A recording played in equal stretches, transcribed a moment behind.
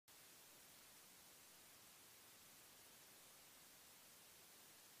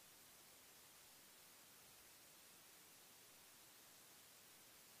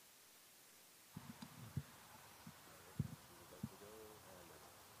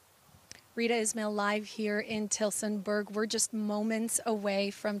Rita Ismail live here in Tilsonburg. We're just moments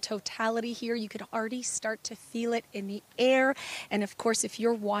away from totality here. You could already start to feel it in the air. And of course, if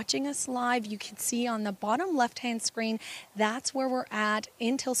you're watching us live, you can see on the bottom left-hand screen, that's where we're at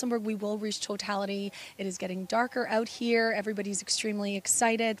in Tilsonburg. We will reach totality. It is getting darker out here. Everybody's extremely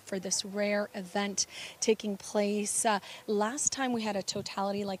excited for this rare event taking place. Last time we had a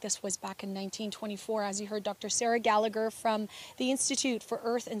totality like this was back in 1924. As you heard Dr. Sarah Gallagher from the Institute for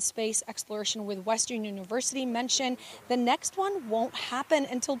Earth and Space Exploration with Western University mention, the next one won't happen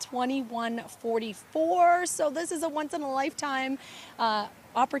until 2144. So this is a once-in-a-lifetime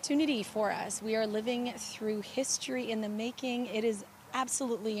opportunity for us. We are living through history in the making. It is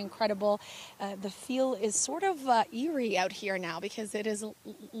absolutely incredible. The feel is sort of eerie out here now because it is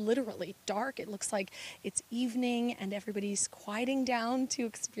literally dark. It looks like it's evening and everybody's quieting down to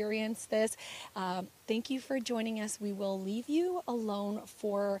experience this. Thank you for joining us. We will leave you alone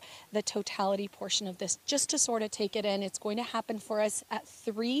for the totality portion of this, just to sort of take it in. It's going to happen for us at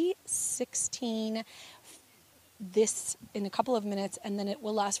 3:16 this in a couple of minutes, and then it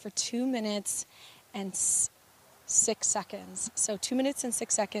will last for 2 minutes and 6 seconds. So 2 minutes and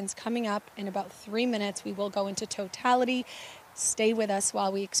 6 seconds. Coming up in about 3 minutes, we will go into totality. Stay with us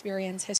while we experience history.